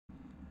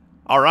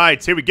All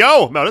right, here we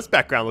go. Man, this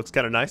background looks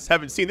kind of nice.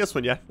 Haven't seen this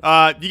one yet.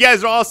 You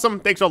guys are awesome.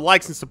 Thanks for the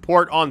likes and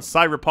support on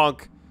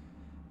Cyberpunk.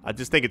 I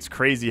just think it's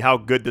crazy how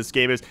good this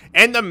game is.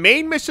 And the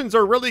main missions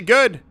are really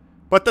good,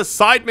 but the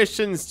side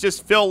missions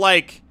just feel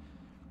like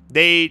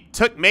they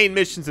took main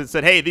missions and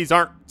said, hey, these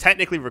aren't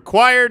technically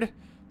required,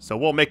 so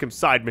we'll make them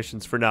side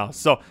missions for now.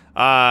 So,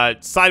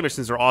 side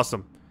missions are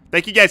awesome.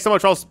 Thank you guys so much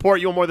for all the support.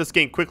 You want more of this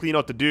game quickly, you know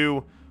what to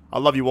do. I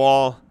love you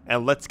all,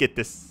 and let's get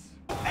this.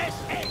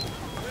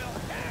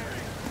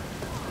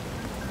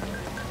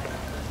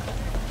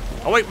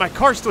 Oh, wait, my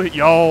car's still hit.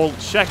 Yo,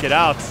 check it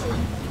out.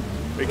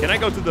 Wait, can I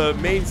go to the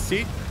main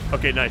seat?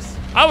 Okay, nice.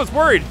 I was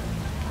worried.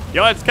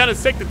 Yo, it's kind of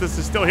sick that this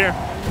is still here.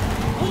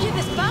 All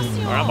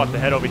right, I'm about to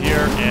head over here,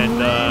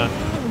 and,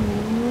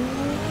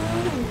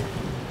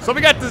 so we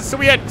got this. So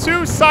we had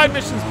 2 side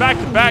missions back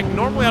to back.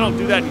 Normally, I don't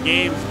do that in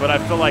games, but I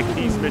feel like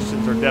these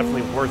missions are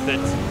definitely worth it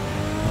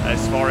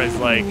as far as,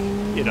 like,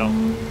 you know,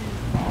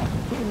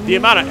 the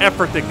amount of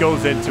effort that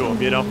goes into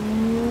them, you know?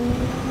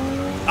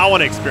 I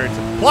want to experience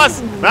it.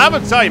 Plus, man, I'm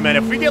going to tell you, man,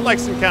 if we get like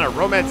some kind of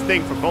romance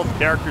thing for both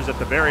characters at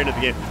the very end of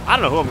the game, I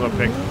don't know who I'm going to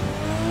pick.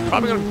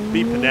 Probably going to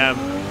be Panam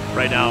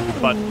right now,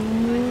 but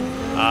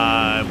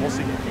we'll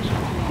see.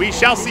 We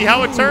shall see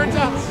how it turns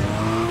out.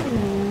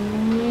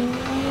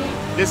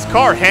 This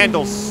car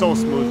handles so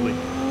smoothly.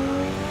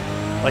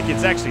 Like,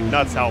 it's actually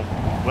nuts how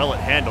well it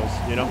handles,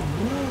 you know?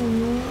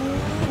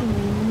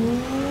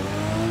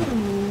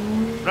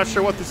 I'm not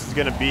sure what this is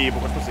going to be,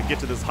 but we're supposed to get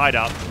to this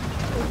hideout.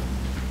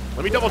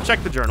 Let me double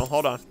check the journal.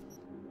 Hold on.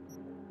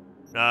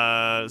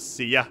 Let's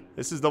see. Yeah,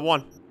 this is the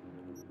one.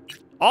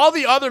 All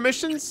the other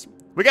missions,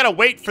 we gotta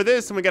wait for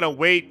this, and we gotta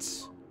wait.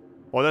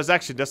 Well,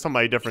 that's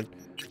somebody different.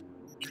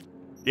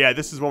 Yeah,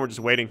 this is one we're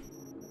just waiting.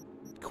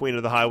 Queen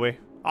of the Highway.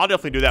 I'll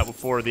definitely do that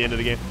before the end of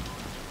the game.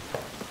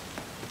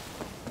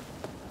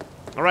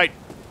 All right,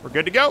 we're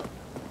good to go.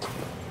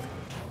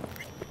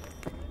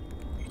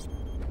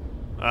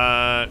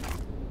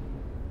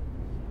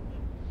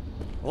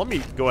 Let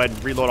me go ahead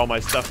and reload all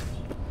my stuff.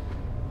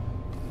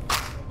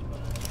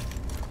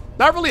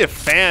 Not really a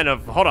fan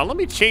of... Hold on, let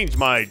me change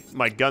my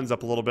guns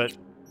up a little bit.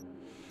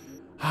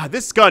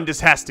 This gun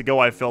just has to go,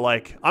 I feel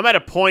like. I'm at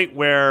a point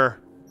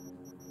where...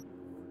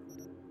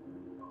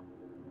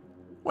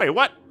 Wait,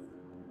 what?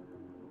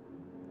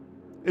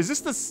 Is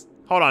this the...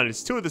 Hold on,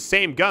 it's 2 of the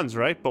same guns,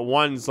 right? But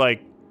one's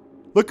like...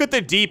 Look at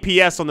the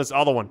DPS on this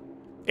other one.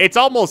 It's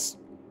almost...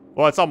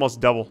 Well, it's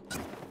almost double.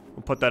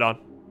 We'll put that on.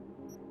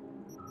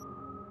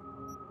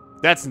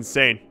 That's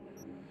insane.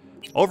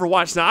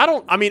 Overwatch.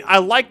 Now, I mean, I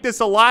like this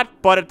a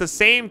lot, but at the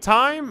same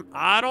time,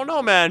 I don't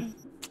know, man.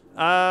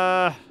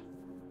 God,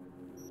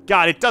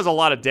 it does a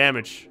lot of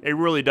damage. It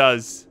really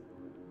does.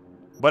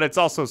 But it's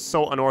also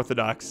so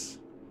unorthodox.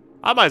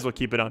 I might as well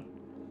keep it on.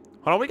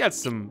 Hold on, we got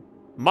some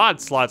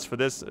mod slots for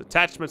this.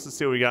 Attachments, let's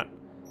see what we got.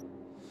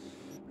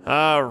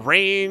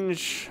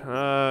 Range.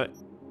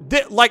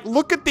 Like,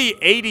 look at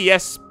the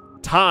ADS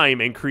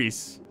time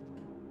increase.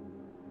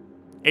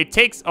 It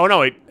takes... Oh,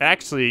 no, it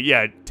actually...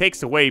 Yeah, it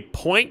takes away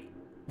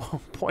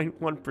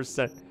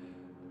 0.1%.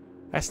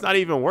 That's not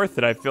even worth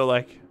it, I feel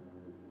like.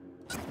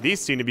 These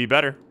seem to be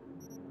better.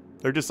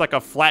 They're just like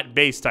a flat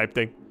base type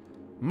thing.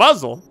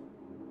 Muzzle.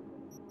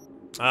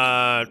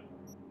 I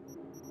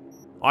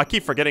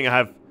keep forgetting I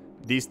have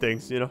these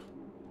things, you know.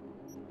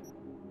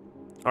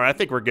 All right, I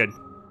think we're good.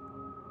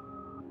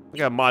 We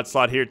got a mod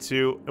slot here,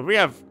 too. If we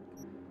have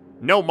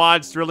no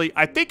mods, really,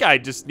 I think I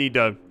just need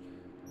to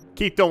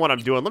keep doing what I'm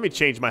doing. Let me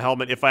change my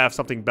helmet if I have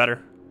something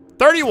better.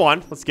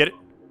 31. Let's get it.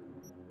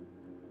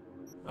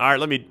 All right,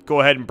 let me go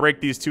ahead and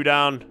break these 2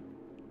 down.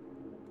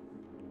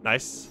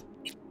 Nice.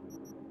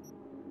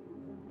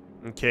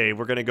 Okay,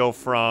 we're going to go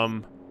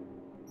from...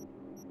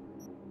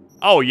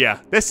 Oh,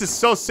 yeah. This is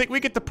so sick. We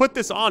get to put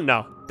this on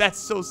now. That's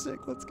so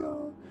sick. Let's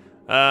go.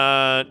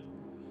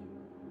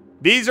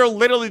 These are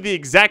literally the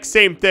exact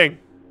same thing.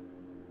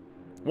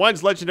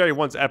 One's legendary,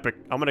 one's epic.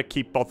 I'm going to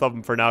keep both of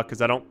them for now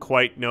because I don't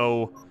quite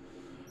know...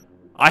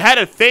 I had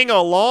a thing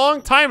a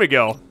long time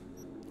ago.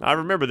 I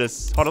remember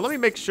this. Hold on, let me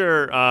make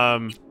sure,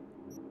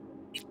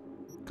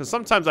 because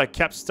sometimes I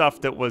kept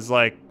stuff that was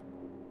like,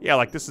 yeah,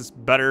 like this is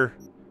better,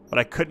 but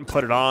I couldn't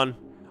put it on.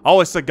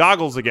 Oh, it's the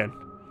goggles again.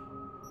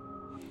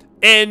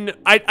 And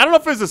I don't know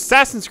if it was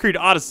Assassin's Creed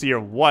Odyssey or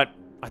what.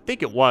 I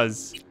think it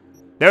was.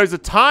 There was a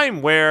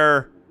time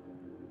where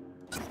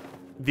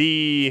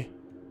there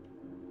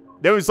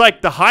was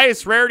like the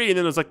highest rarity and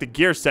then there was like the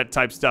gear set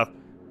type stuff.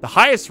 The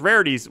highest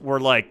rarities were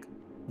like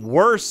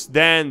worse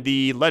than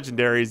the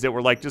legendaries that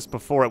were like just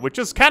before it, which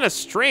is kind of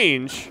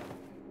strange.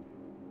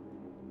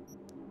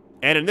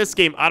 And in this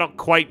game, I don't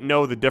quite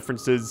know the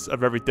differences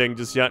of everything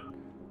just yet.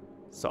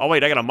 So, oh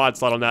wait, I got a mod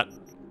slot on that.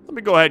 Let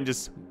me go ahead and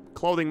just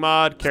clothing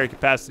mod, carry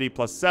capacity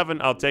 +7.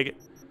 I'll take it.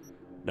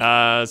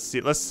 Let's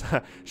see.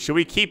 Should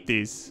we keep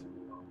these?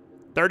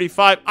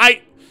 35.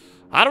 I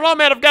don't know,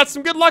 man. I've got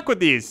some good luck with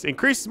these.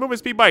 Increases movement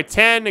speed by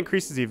 10.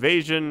 Increases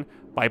evasion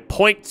by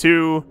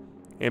 0.2.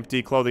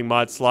 Empty clothing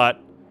mod slot.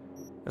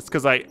 That's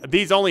because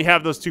these only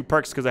have those 2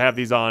 perks because I have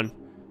these on.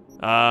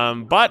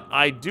 But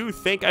I do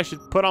think I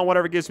should put on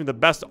whatever gives me the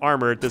best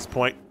armor at this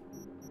point.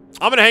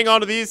 I'm gonna hang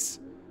on to these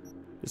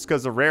just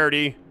because of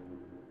rarity.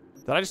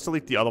 Did I just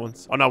delete the other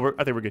ones? Oh no,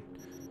 I think we're good.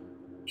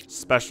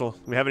 Special.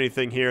 Do we have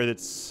anything here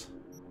that's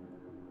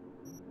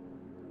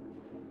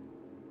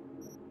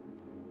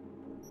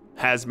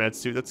hazmat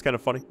suit? That's kind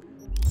of funny.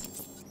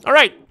 All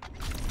right.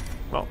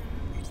 Well,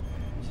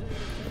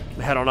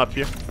 head on up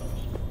here.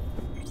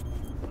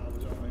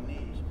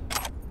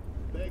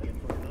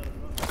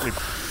 Let me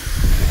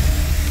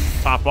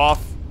pop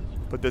off.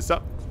 Put this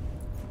up.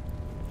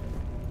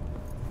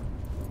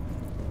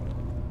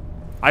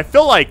 I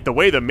feel like the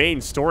way the main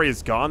story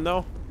is gone,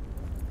 though,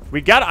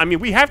 I mean,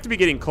 we have to be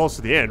getting close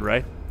to the end,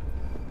 right?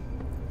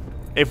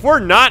 If we're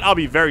not, I'll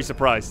be very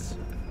surprised.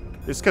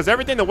 It's because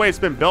everything, the way it's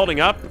been building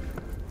up,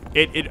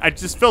 it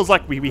just feels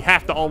like we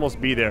have to almost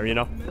be there, you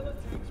know?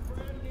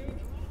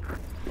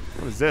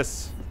 What is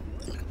this?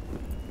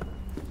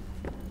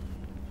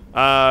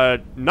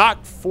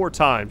 Knock 4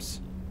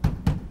 times.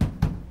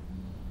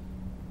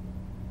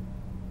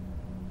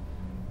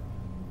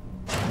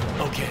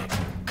 Okay,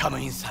 come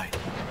inside.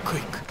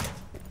 Quick.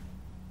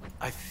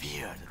 I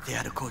feared they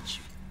had caught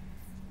you.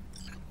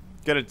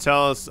 Gonna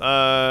tell us,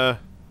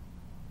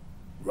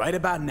 Right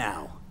about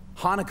now,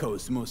 HANAKO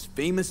is the most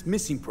famous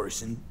missing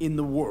person in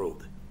the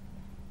world.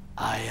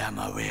 I am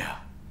aware.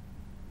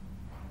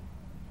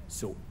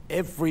 So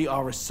every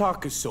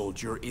Arasaka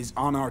soldier is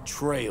on our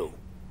trail.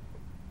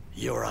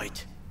 You're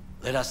right.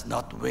 Let us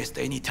not waste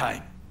any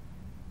time.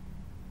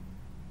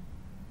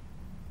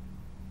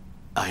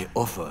 I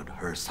offered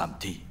her some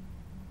tea.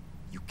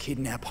 You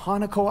kidnap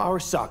HANAKO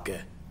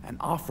Arasaka and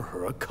offer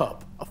her a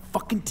cup of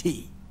fucking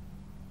tea.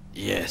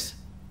 Yes,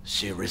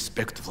 she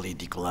respectfully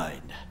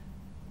declined.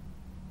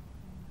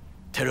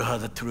 Tell her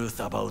the truth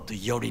about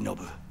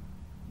Yorinobu.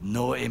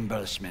 No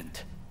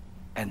embellishment.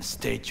 And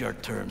state your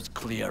terms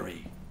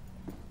clearly.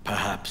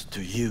 Perhaps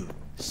to you,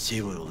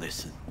 she will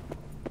listen.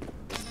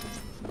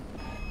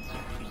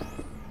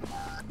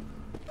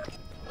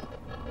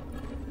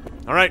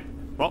 all right.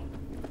 Well,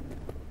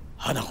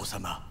 花子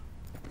様、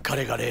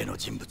彼が例の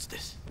人物で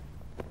す。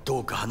ど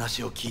うか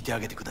話を聞いてあ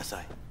げてくだ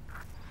さい。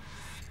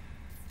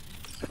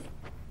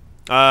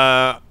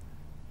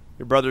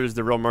your brother is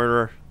the real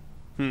murderer.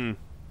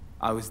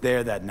 I was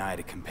there that night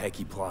at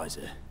Konpeki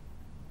Plaza.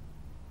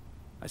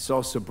 I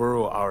saw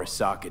Saburo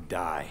Arasaka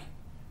die.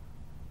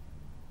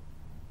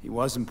 He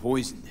wasn't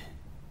poisoned.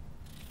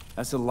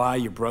 That's a lie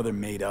your brother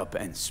made up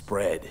and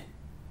spread.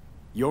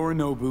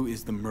 Yorinobu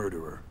is the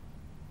murderer.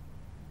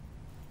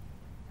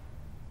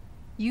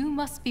 You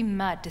must be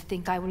mad to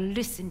think I will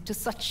listen to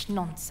such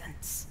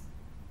nonsense.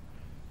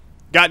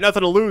 Got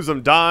nothing to lose.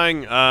 I'm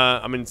dying.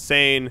 I'm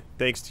insane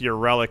thanks to your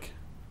relic.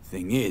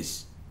 Thing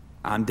is,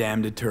 I'm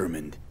damn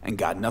determined and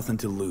got nothing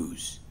to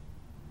lose.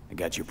 I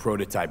got your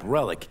prototype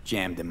relic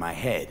jammed in my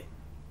head.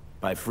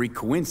 By freak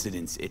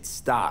coincidence, it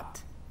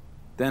stopped.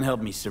 Then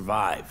helped me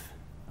survive.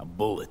 A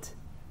bullet.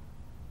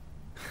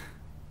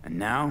 And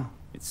now,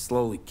 it's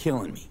slowly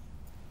killing me.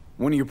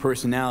 One of your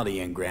personality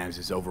engrams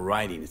is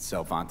overriding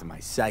itself onto my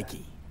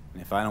psyche.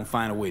 And if I don't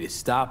find a way to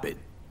stop it,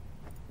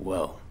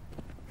 well,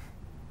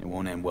 it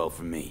won't end well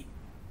for me.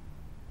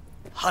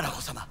 花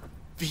子様,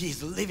 he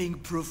is living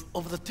proof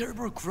of the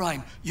terrible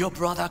crime your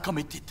brother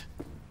committed.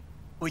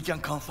 We can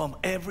confirm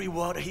every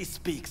word he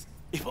speaks,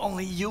 if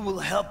only you will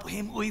help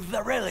him with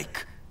the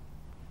relic.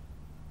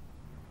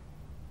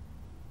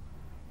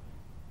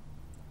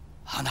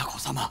 花子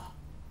様.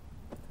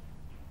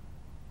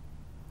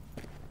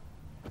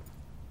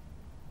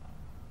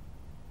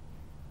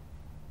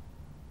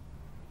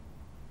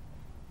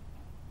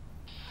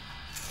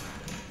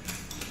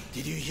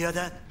 Did you hear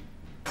that?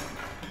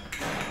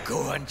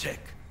 Go and check.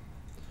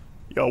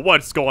 Yo,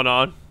 what's going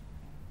on?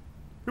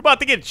 We about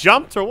to get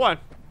jumped or what?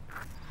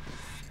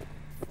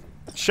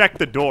 Check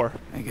the door.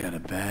 I got a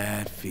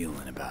bad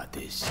feeling about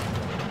this.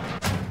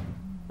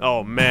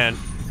 Oh, man.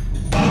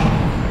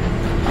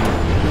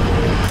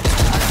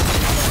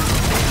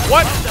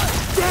 What?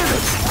 Damn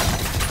it!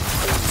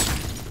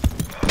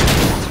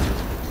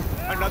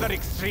 Another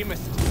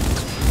extremist.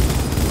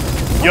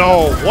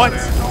 Yo, what?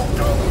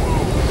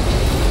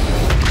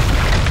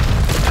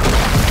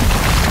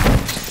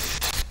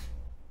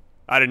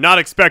 I did not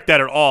expect that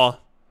at all.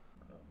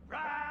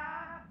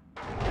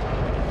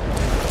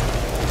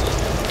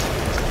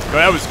 Yo,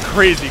 that was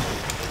crazy.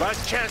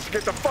 Last chance to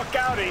get the fuck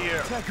out of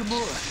here.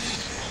 Takamura.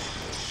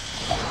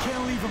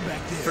 Can't leave him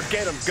back there.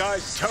 Forget him,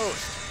 guy's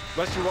toast.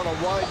 Unless you want to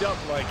wind up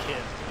like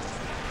him.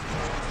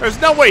 There's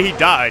no way he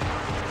died.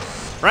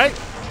 Right?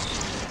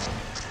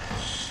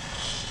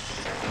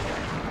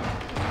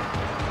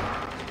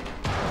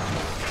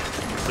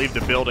 Leave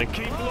the building.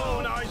 Keep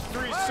blowing eyes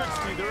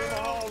 360. They're in the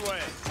hallway.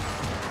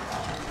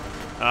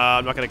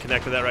 I'm not going to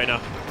connect to that right now.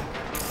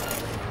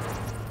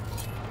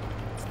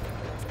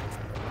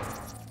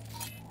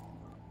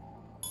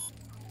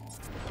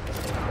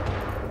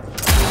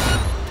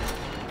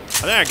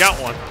 I think I got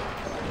one.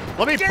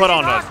 Let me put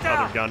on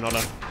another gun. Hold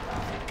on.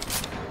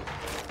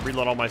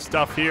 Reload all my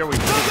stuff here. Go, go,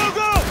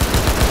 go!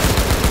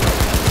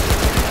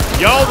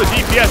 Yo, the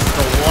DPS is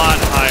a lot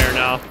higher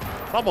now.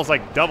 It's almost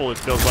like double, it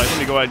feels like. Let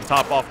me go ahead and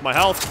top off my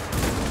health.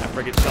 After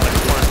I get shot like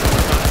a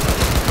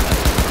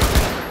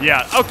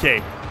yeah,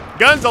 okay.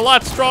 Gun's a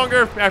lot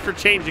stronger after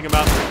changing them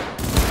out.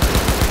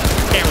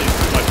 Can't really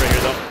see much right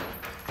here, though.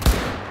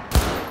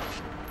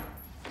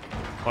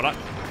 Hold on.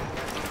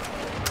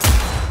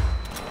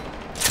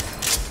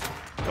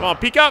 Come on,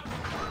 peek up.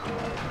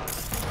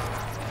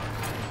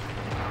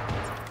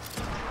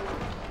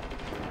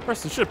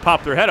 Person should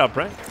pop their head up,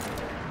 right?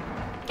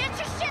 Get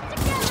your shit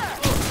together.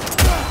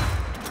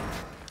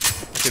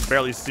 I can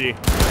barely see.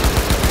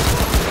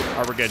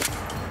 Alright, we're good.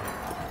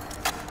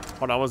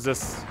 Hold on, what's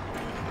this?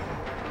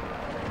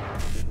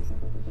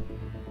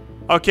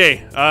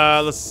 Okay,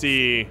 let's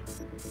see.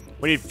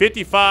 We need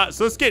 55.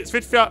 So let's get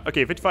 55.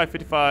 Okay, 55,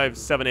 55,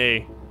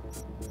 7A.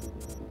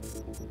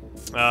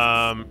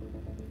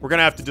 We're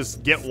gonna have to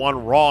just get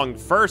one wrong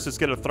first. It's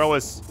gonna throw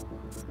us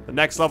the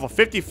next level,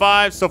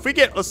 55. So if we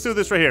get, let's do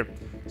this right here.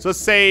 So let's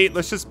say,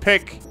 let's just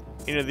pick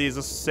any of these.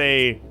 Let's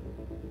say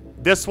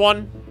this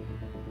one.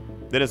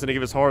 Then it's gonna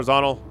give us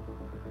horizontal,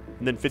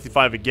 and then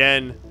 55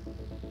 again,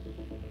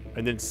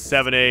 and then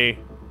 7A.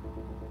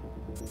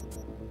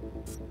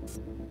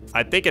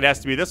 I think it has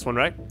to be this one,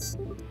 right? So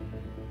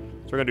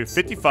we're gonna do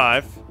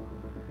 55,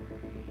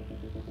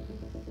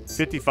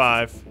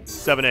 55,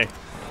 7A.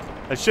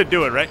 That should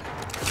do it, right?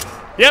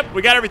 Yep,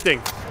 we got everything.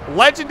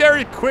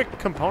 Legendary quick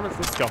components.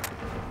 Let's go.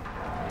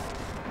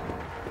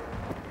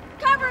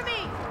 Cover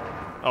me.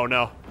 Oh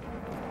no,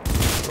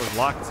 door's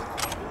locked.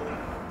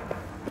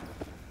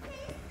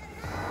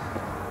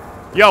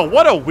 Yo,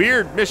 what a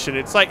weird mission.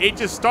 It's like it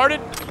just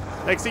started.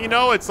 Next thing you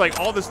know, it's like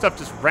all this stuff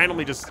just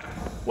randomly just.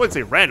 I wouldn't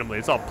say randomly,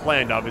 it's all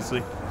planned,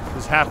 obviously.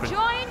 Just happened.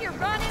 Join your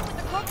run-in with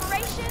the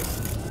corporation.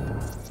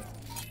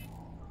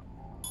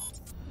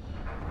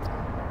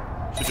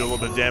 Should do a little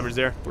bit of damage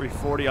there.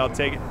 340, I'll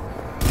take it.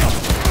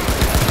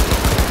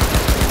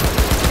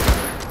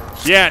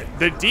 Yeah,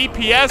 the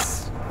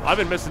DPS, I've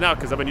been missing out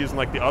because I've been using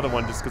like the other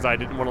one just because I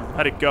didn't want to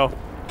let it go.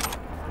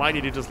 Might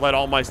need to just let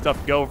all my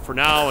stuff go for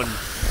now and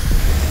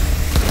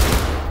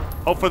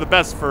hope for the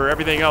best for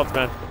everything else,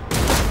 man.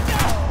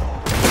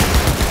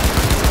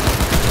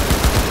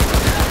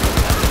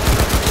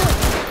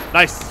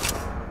 Nice.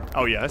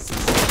 Oh, yeah, this is...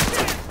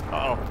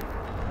 Uh-oh.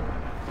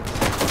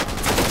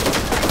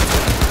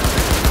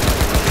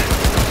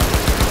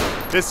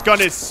 This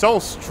gun is so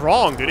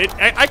strong, dude.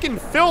 I can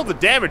feel the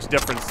damage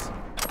difference.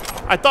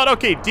 I thought,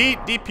 okay,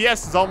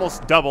 DPS is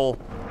almost double.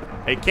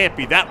 It can't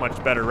be that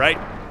much better, right?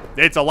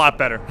 It's a lot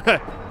better.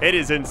 It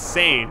is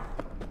insane.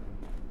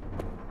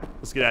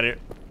 Let's get out of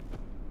here.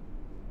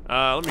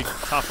 Let me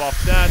top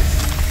off that.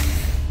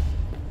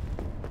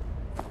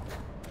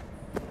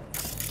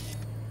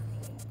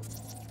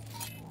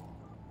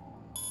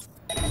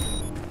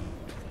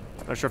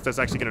 Not sure if that's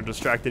actually going to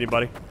distract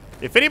anybody.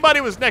 If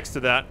anybody was next to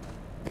that.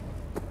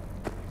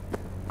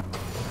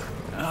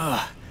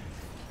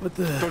 What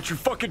the? Don't you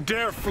fucking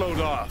dare float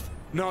off.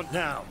 Not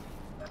now.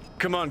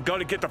 Come on,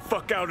 gotta get the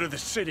fuck out of the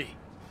city.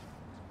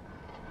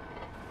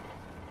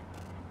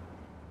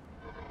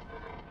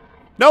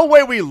 No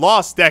way we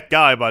lost that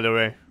guy, by the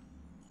way.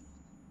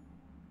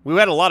 We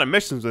had a lot of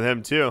missions with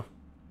him, too.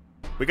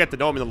 We got to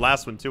know him in the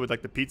last one, too, with,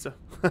 like, the pizza.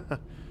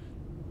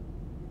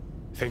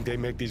 Think they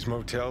make these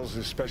motels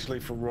especially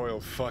for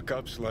royal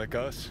fuck-ups like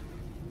us?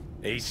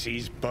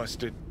 AC's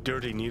busted,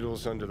 dirty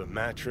needles under the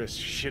mattress,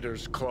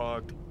 shitters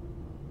clogged.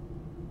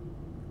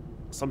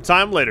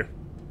 Sometime later.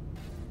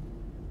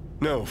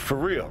 No, for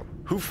real.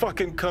 Who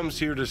fucking comes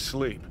here to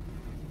sleep?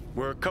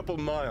 We're a couple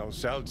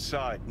miles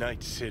outside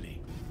Night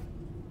City.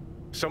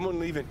 Someone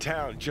leaving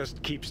town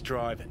just keeps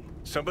driving.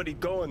 Somebody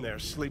going there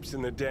sleeps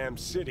in the damn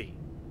city.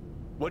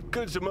 What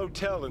good's a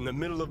motel in the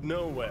middle of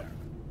nowhere?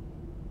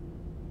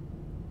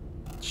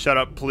 Shut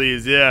up,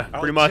 please. Yeah,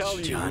 pretty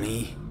much.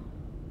 Johnny.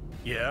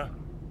 Yeah?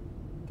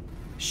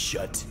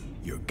 Shut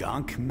your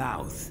gonk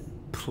mouth,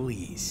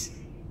 please.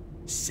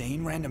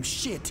 Saying random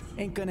shit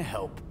ain't gonna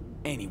help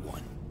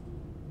anyone.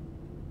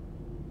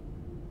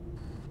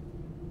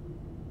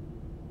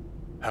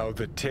 How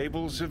the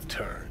tables have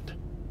turned.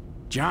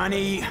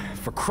 Johnny,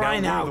 for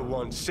crying now out. we're the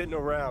ones sitting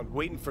around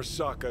waiting for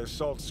Saka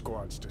assault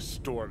squads to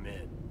storm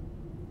in.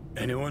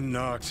 Anyone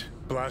knocked,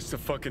 blast the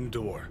fucking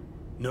door.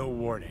 No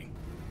warning.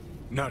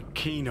 Not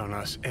keen on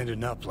us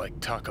ending up like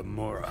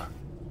Takamura.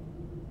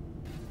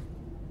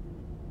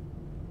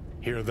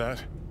 Hear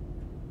that?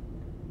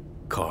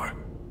 Car.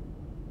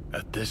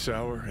 At this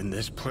hour, in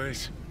this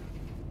place?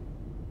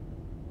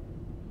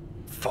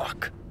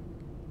 Fuck.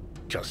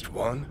 Just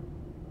one?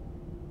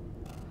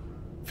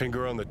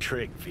 Finger on the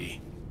trig, V.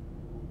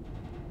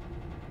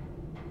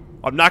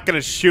 I'm not going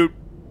to shoot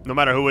no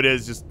matter who it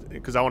is just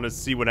because I want to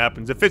see what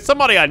happens. If it's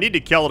somebody I need to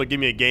kill to give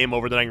me a game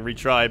over, then I can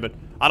retry, but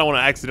I don't want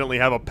to accidentally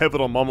have a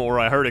pivotal moment where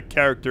I hurt a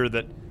character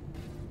that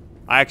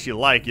I actually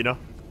like, you know?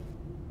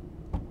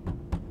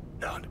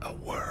 Not a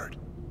word.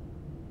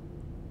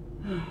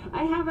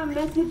 I have a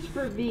message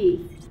for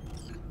V.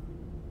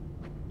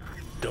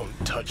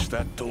 Don't touch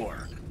that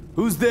door.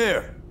 Who's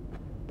there?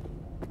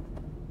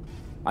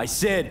 I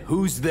said,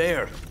 who's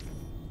there?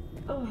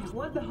 Oh,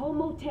 want the whole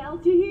motel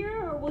to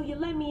hear, or will you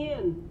let me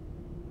in?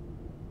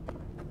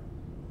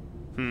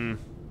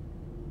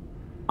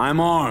 I'm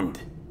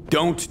armed.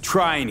 Don't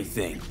try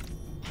anything.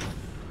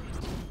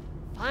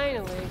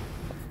 Finally.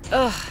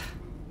 Ugh.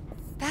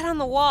 That on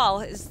the wall,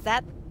 is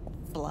that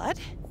blood?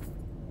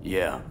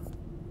 Yeah.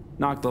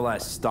 Knock the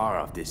last star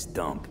off this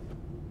dump.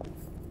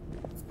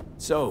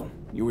 So,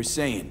 you were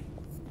saying,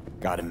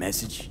 got a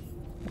message?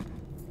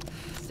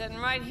 Sitting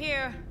right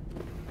here.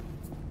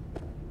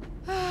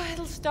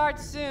 It'll start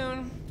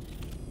soon.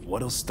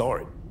 What'll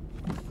start?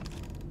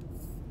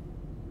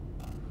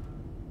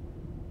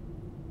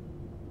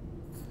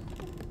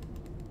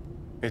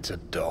 It's a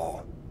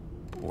doll.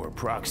 Or a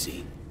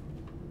proxy.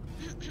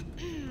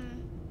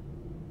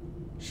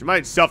 She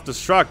might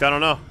self-destruct, I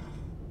don't know.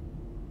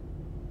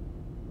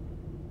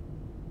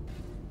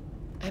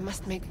 I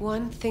must make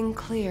one thing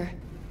clear.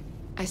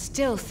 I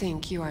still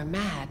think you are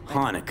mad, but...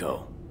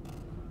 HANAKO.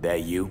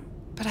 That you?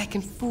 But I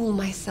can fool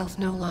myself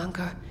no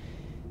longer.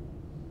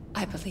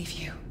 I believe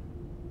you.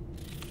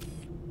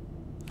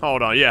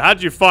 Hold on, yeah,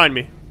 how'd you find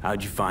me?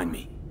 How'd you find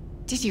me?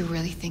 Did you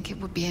really think it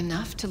would be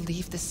enough to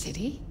leave the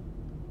city?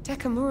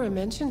 Takamura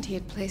mentioned he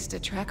had placed a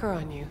tracker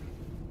on you.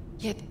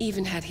 Yet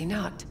even had he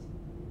not,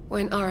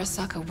 when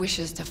Arasaka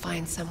wishes to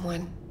find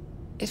someone,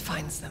 it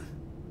finds them.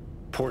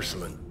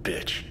 Porcelain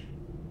bitch.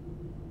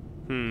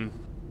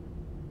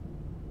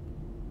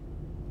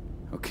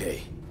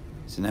 Okay,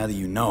 so now that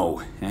you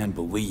know and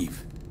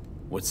believe,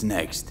 what's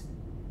next?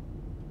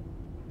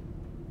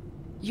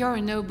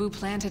 Yorinobu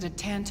planted a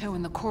Tanto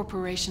in the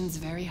corporation's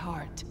very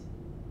heart.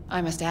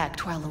 I must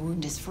act while the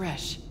wound is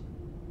fresh,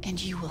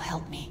 and you will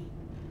help me.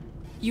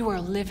 You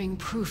are living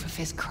proof of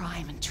his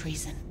crime and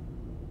treason.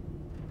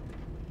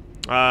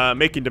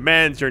 Making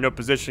demands, you're in no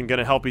position,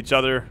 gonna help each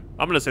other.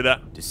 I'm gonna say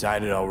that.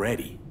 Decided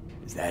already?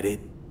 Is that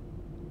it?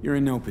 You're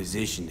in no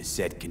position to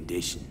set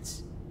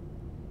conditions.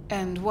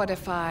 And what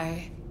if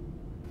I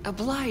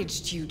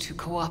obliged you to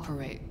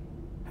cooperate?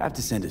 Have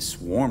to send a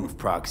swarm of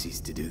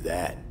proxies to do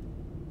that.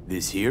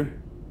 This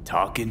here,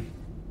 talking,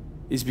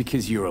 is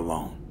because you're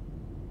alone.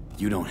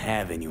 You don't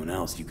have anyone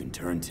else you can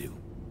turn to.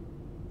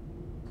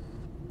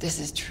 This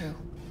is true.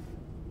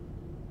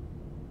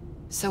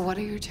 So what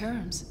are your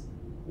terms?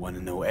 Want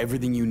to know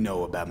everything you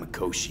know about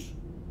Mikoshi.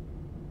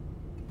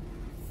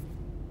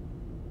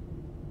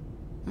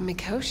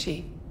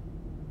 Mikoshi?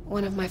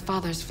 One of my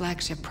father's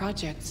flagship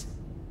projects.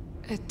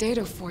 A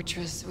data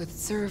fortress with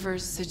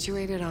servers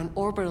situated on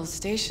orbital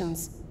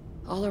stations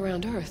all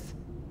around Earth.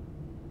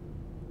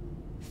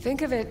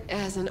 Think of it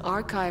as an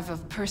archive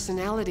of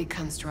personality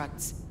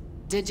constructs,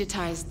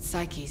 digitized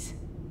psyches.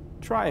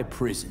 Try a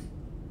prison.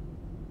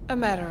 A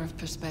matter of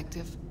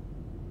perspective.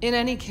 In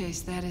any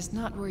case, that is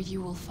not where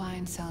you will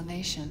find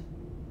salvation.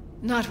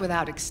 Not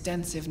without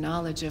extensive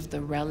knowledge of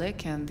the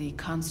relic and the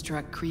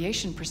construct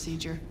creation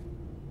procedure.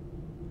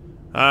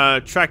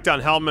 Tracked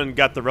down Hellman,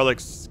 got the relic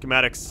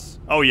schematics.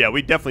 Oh yeah,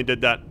 we definitely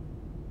did that.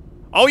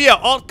 Oh yeah,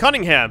 Alt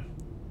Cunningham.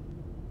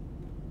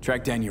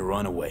 Track down your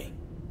runaway.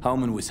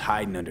 Hellman was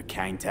hiding under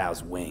Kang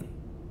Tao's wing.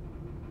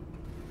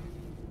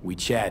 We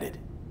chatted.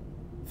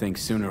 Think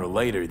sooner or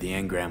later the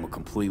engram will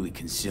completely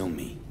consume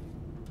me.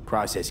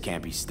 Process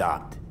can't be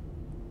stopped.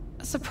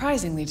 A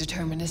surprisingly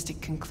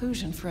deterministic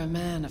conclusion for a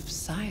man of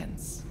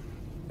science.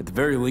 At the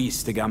very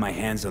least, I got my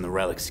hands on the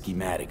relic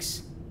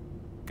schematics.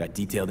 Got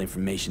detailed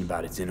information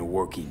about its inner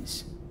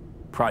workings.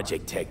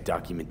 Project tech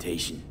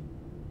documentation.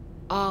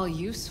 All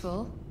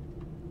useful.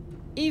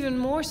 Even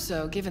more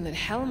so given that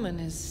Hellman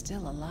is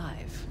still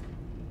alive.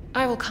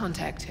 I will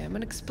contact him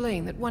and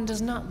explain that one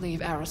does not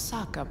leave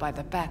Arasaka by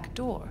the back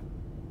door.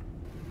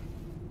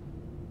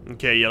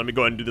 Okay, yeah, let me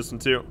go ahead and do this one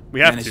too. We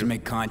have Managed to. to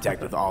make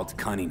contact with Alt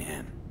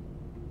Cunningham.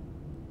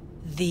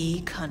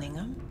 The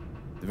Cunningham?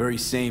 The very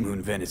same who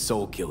invented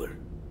Soul Killer.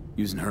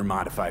 Using her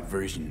modified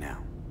version now.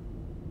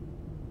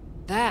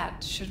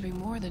 That should be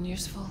more than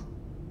useful.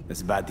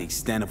 That's about the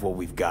extent of what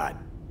we've got.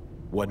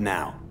 What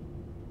now?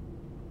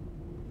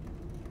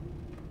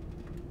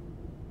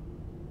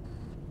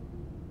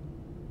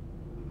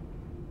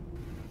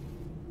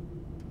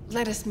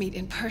 Let us meet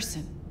in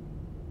person.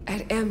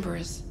 At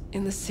Embers,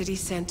 in the city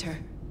center.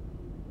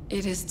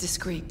 It is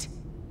discreet.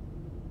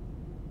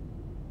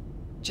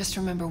 Just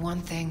remember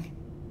one thing.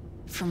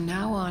 From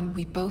now on,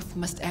 we both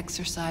must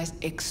exercise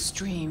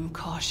extreme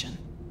caution.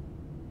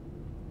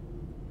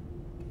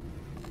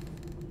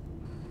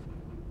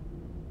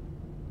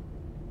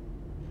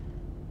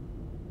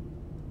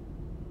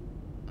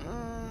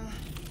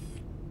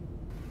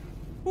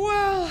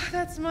 Well,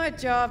 that's my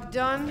job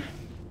done.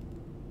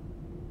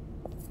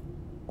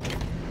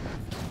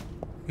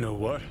 Know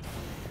what?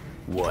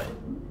 What?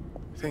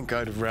 Think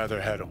I'd have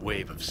rather had a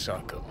wave of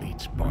Saka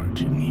meets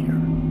barge in here.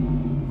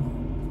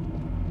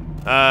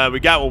 We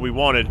got what we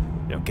wanted.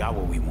 We got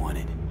what we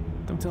wanted.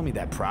 Don't tell me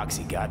that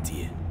proxy got to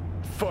you.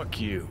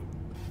 Fuck you.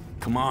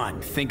 Come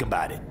on, think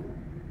about it.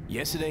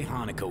 Yesterday,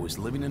 HANAKO was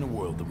living in a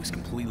world that was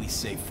completely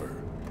safe for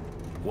her.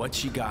 What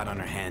she got on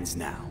her hands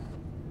now?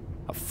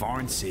 A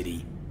foreign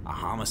city, a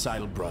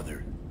homicidal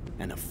brother,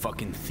 and a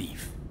fucking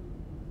thief.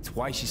 It's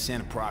why she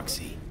sent a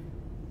proxy.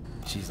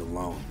 She's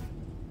alone.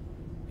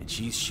 And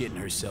she's shitting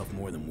herself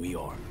more than we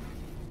are.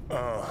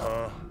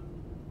 Uh-huh.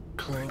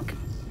 Clink.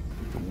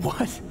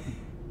 What?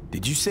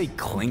 Did you say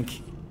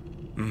clink?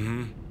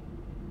 Mm-hmm.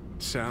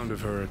 Sound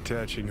of her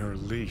attaching her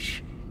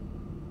leash.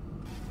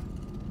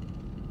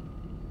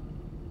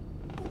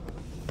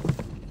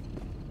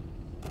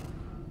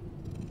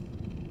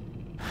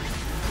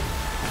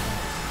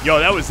 Yo,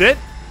 that was it?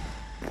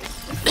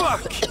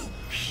 Fuck!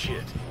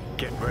 Shit.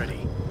 Get ready.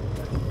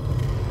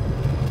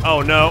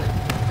 Oh no.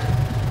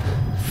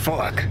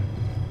 Fuck.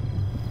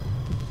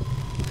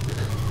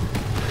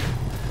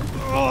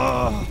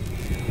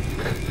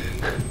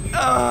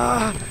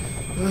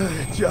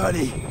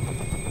 Johnny.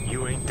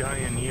 You ain't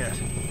dying yet.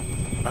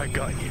 I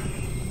got you.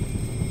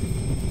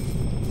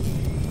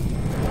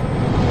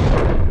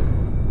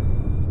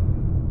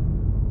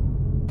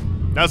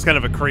 That was kind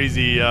of a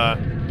crazy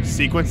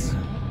sequence.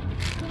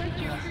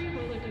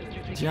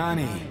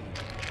 Johnny.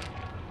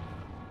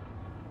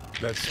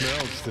 That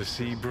smells the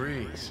sea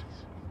breeze.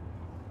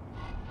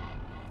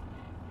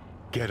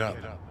 Get up.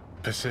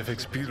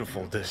 Pacific's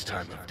beautiful this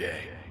time of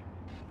day.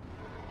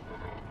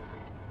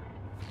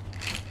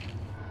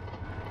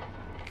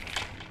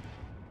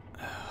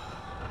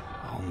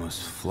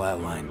 Almost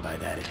flatlined by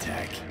that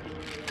attack.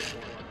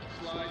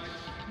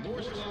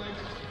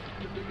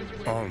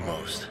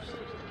 Almost.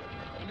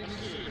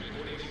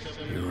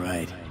 You're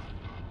right.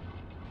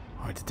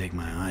 Hard to take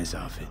my eyes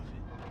off it.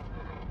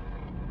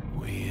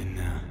 We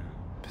in,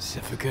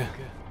 Pacifica?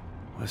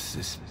 What's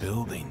this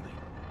building?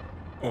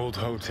 Old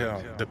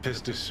hotel, the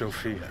Pistis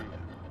Sophia.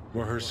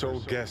 We're her sole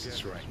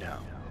guests right now.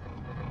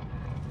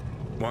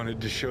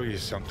 Wanted to show you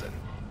something.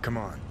 Come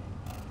on.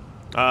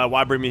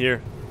 Why bring me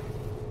here?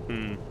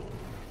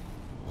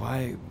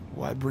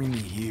 Why bring me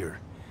here?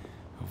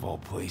 Of all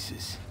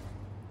places.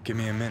 Give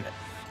me a minute.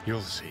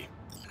 You'll see.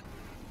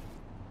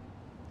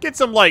 Get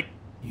some, like...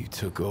 You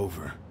took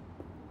over.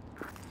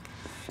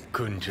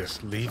 Couldn't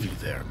just leave you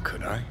there,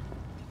 could I?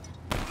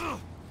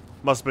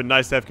 Must have been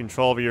nice to have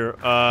control of your,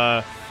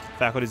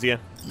 faculties again.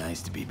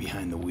 Nice to be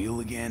behind the wheel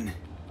again.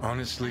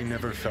 Honestly,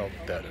 never felt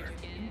better.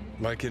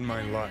 Like in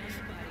my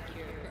life.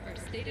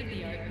 Take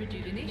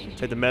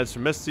the meds for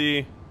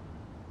Misty.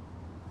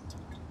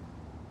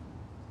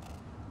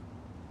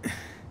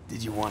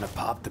 Did you want to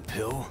pop the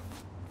pill?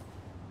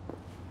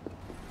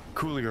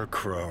 Coolier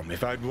Chrome.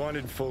 If I'd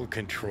wanted full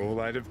control,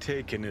 I'd have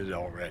taken it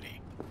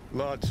already.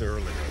 Lots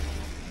earlier.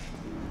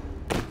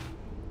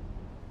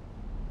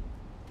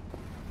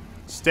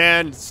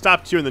 Stan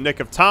stopped you in the nick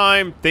of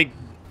time. Think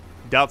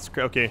doubts.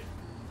 Okay.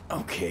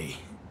 Okay.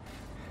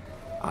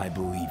 I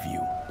believe you.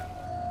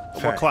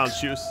 More clown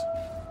shoes.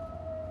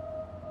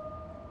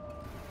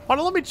 Hold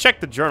on, let me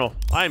check the journal.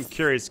 I am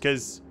curious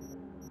because...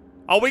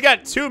 Oh, we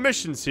got 2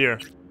 missions here.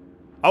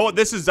 Oh,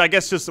 this is, I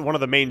guess, just one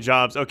of the main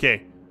jobs.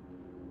 Okay.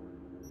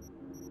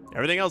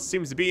 Everything else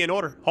seems to be in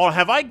order. Hold on,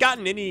 have I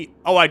gotten any...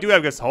 Oh, I do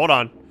have this. Hold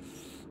on.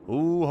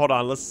 Ooh, hold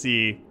on. Let's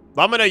see.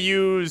 I'm going to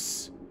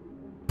use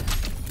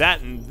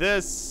that and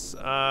this.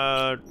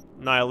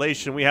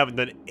 Annihilation. We haven't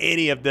done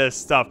any of this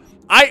stuff.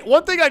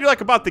 One thing I do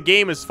like about the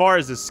game as far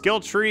as the skill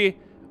tree,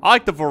 I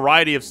like the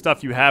variety of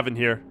stuff you have in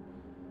here.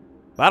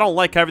 But I don't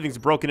like how everything's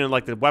broken in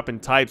like the weapon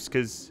types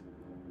because...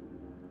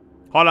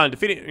 Hold on.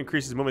 Defeating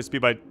increases movement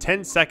speed by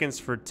 10 seconds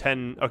for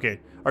 10... Okay.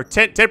 Or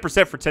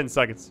 10% for 10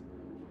 seconds.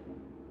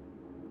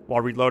 While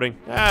reloading.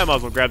 I might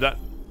as well grab that.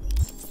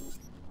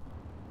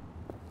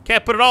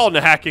 Can't put it all into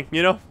hacking,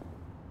 you know?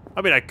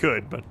 I mean, I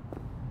could, but...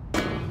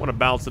 I want to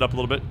balance it up a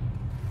little bit.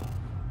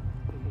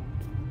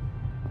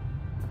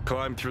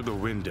 Climb through the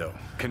window.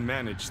 Can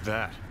manage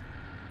that,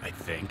 I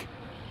think.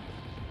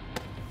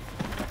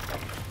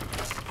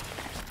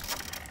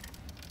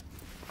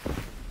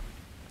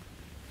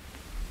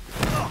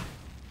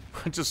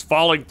 Just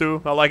falling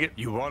through. I like it.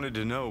 You wanted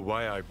to know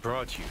why I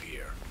brought you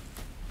here.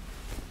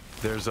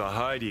 There's a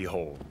hidey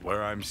hole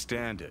where I'm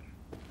standing.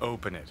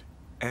 Open it.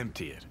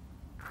 Empty it.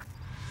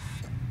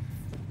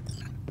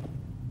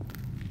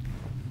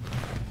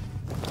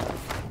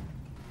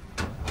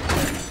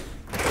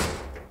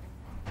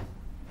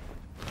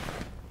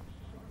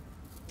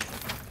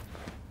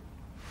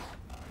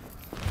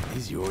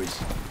 These yours?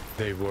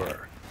 They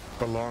were.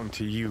 Belong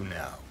to you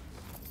now.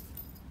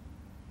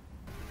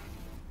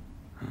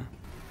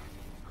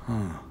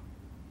 Huh.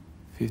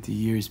 50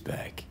 years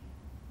back.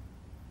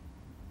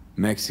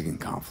 Mexican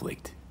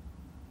conflict.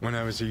 When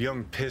I was a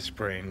young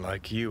pissbrain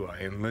like you, I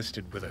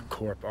enlisted with a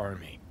Corp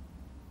army.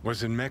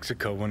 Was in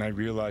Mexico when I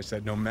realized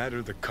that no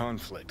matter the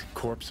conflict,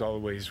 Corps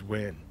always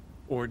win.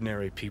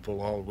 Ordinary people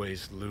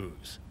always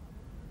lose.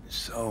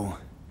 So,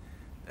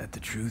 that the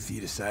truth you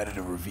decided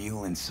to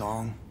reveal in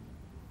song?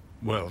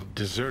 Well,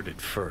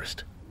 deserted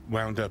first.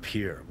 Wound up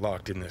here,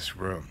 locked in this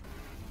room.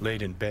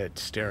 Laid in bed,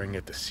 staring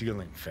at the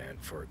ceiling fan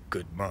for a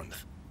good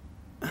month.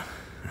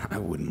 I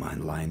wouldn't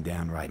mind lying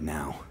down right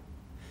now.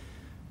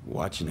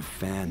 Watching a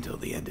fan till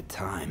the end of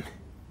time.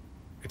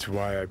 It's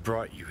why I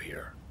brought you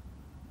here.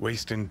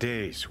 Wasting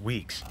days,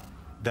 weeks.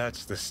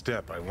 That's the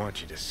step I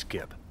want you to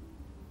skip.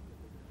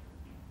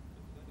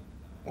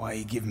 Why are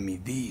you giving me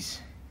these?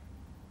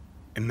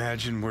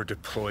 Imagine we're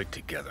deployed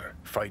together,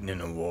 fighting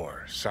in a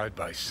war, side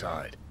by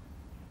side.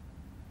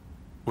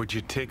 Would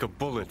you take a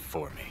bullet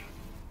for me?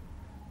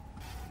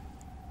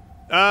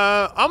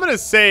 I'm gonna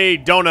say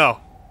don't know.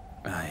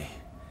 I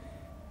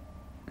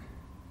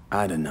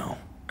don't know.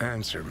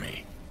 Answer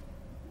me.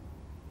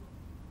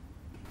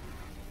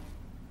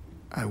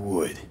 I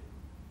would.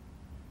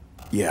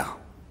 Yeah.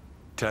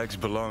 Tags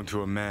belong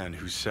to a man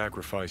who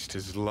sacrificed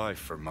his life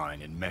for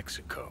mine in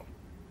Mexico.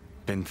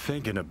 Been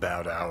thinking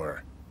about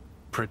our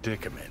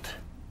predicament.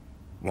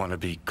 Want to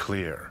be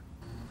clear.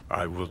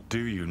 I will do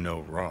you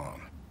no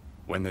wrong.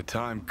 When the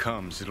time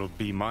comes, it'll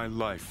be my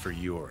life for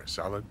yours.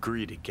 I'll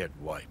agree to get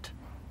wiped.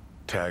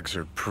 Tags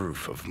are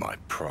proof of my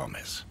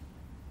promise.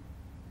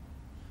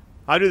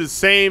 I do the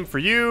same for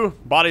you.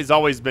 Body's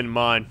always been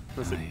mine.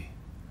 Listen.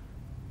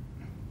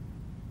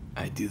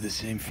 I do the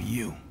same for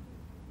you.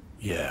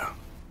 Yeah.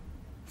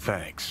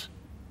 Thanks.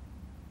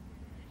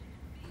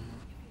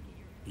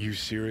 You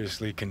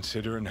seriously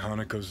considering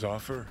HANAKO's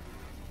offer?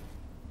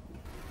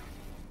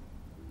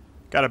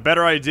 Got a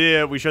better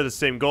idea. We share the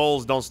same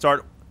goals. Don't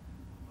start.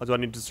 What do I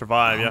need to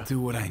survive? I'll Yeah.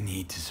 do what I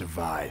need to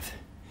survive.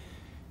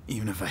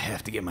 Even if I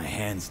have to get my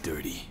hands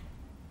dirty.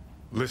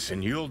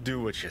 Listen, you'll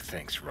do what you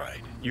think's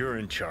right. You're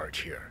in charge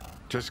here.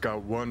 Just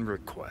got one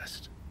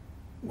request.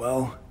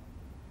 Well?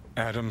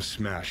 Adam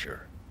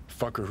Smasher.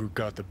 Fucker who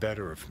got the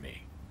better of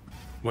me.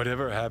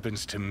 Whatever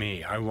happens to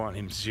me, I want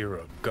him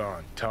zeroed,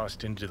 gone,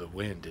 tossed into the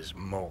wind as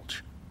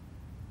mulch.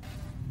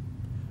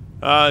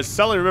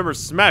 Suddenly remember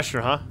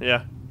Smasher, huh?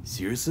 Yeah.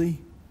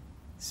 Seriously?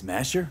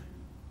 Smasher?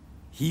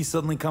 He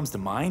suddenly comes to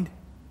mind?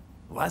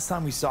 Last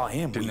time we saw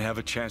him, Didn't have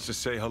a chance to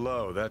say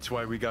hello. That's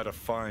why we gotta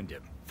find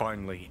him.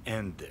 Finally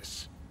end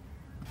this.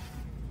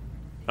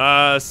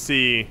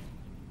 See.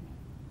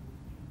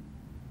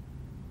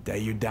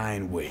 That your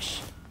dying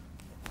wish.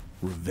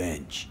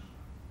 Revenge.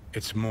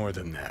 It's more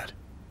than that.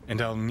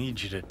 And I'll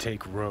need you to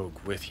take Rogue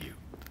with you.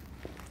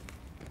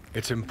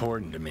 It's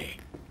important to me.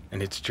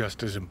 And it's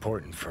just as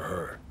important for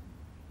her.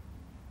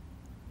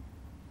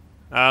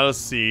 Let's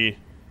see.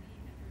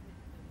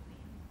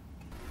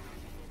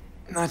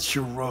 Not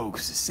sure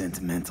Rogue's a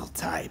sentimental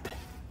type.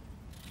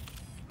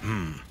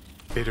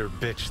 Bitter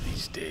bitch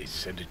these days,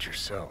 said it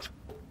yourself.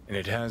 And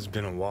it has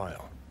been a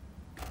while.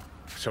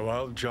 So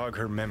I'll jog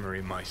her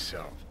memory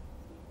myself.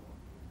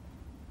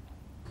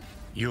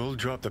 You'll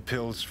drop the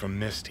pills from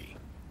Misty,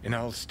 and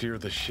I'll steer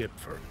the ship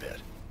for a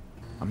bit.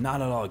 I'm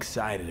not at all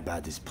excited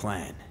about this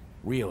plan.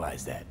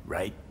 Realize that,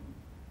 right?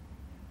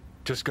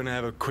 Just gonna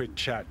have a quick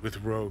chat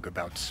with Rogue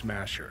about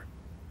Smasher.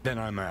 Then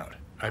I'm out,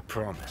 I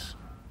promise.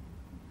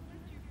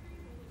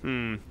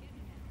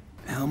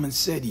 Hellman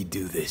said you'd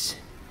do this.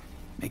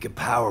 Make a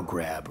power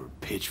grab or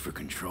pitch for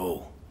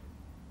control.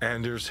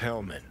 Anders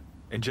Hellman.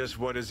 And just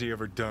what has he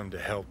ever done to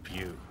help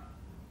you?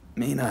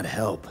 May not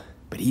help,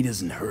 but he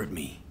doesn't hurt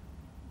me.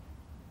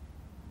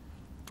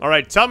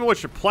 Alright, tell me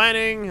what you're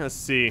planning. Let's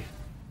see.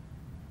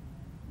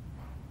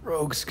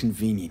 Rogue's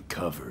convenient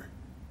cover.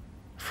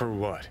 For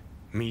what?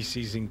 Me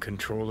seizing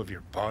control of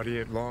your body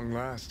at long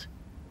last?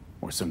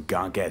 Or some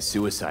gonk-ass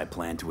suicide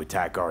plan to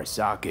attack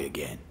Arasaka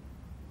again.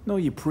 Know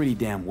you pretty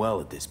damn well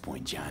at this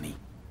point, Johnny.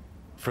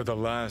 For the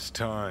last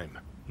time,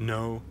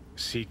 no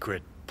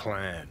secret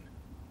plan.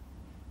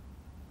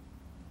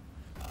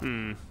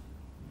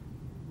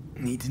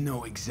 Need to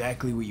know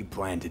exactly what you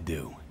plan to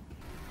do.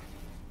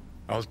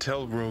 I'll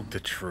tell Rogue the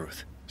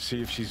truth.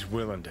 See if she's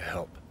willing to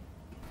help.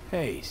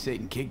 Hey,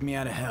 Satan kicked me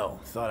out of hell.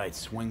 Thought I'd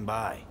swing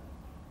by.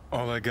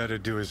 All I gotta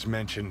do is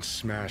mention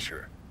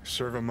Smasher.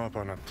 Serve him up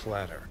on a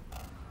platter.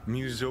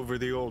 Muse over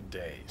the old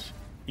days.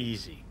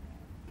 Easy.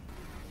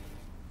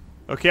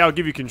 Okay, I'll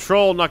give you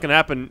control. Not gonna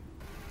happen.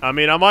 I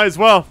mean, I might as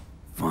well.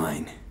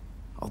 Fine.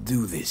 I'll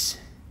do this.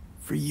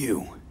 For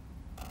you.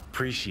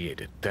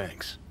 Appreciate it,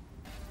 thanks.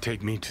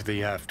 Take me to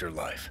the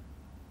afterlife.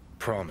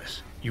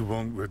 Promise, you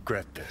won't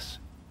regret this.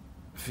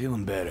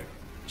 Feeling better.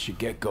 Should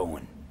get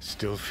going.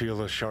 Still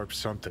feel a sharp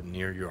something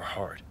near your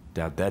heart.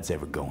 Doubt that's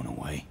ever going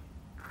away.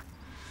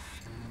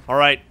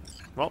 Alright.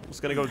 Well,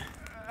 just gonna go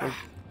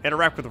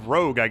interact with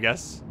Rogue, I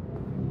guess.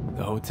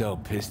 The Hotel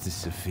Pistis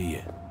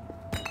Sophia.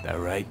 That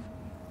right?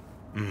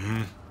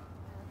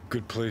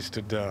 Good place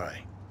to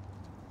die.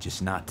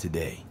 Just not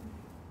today.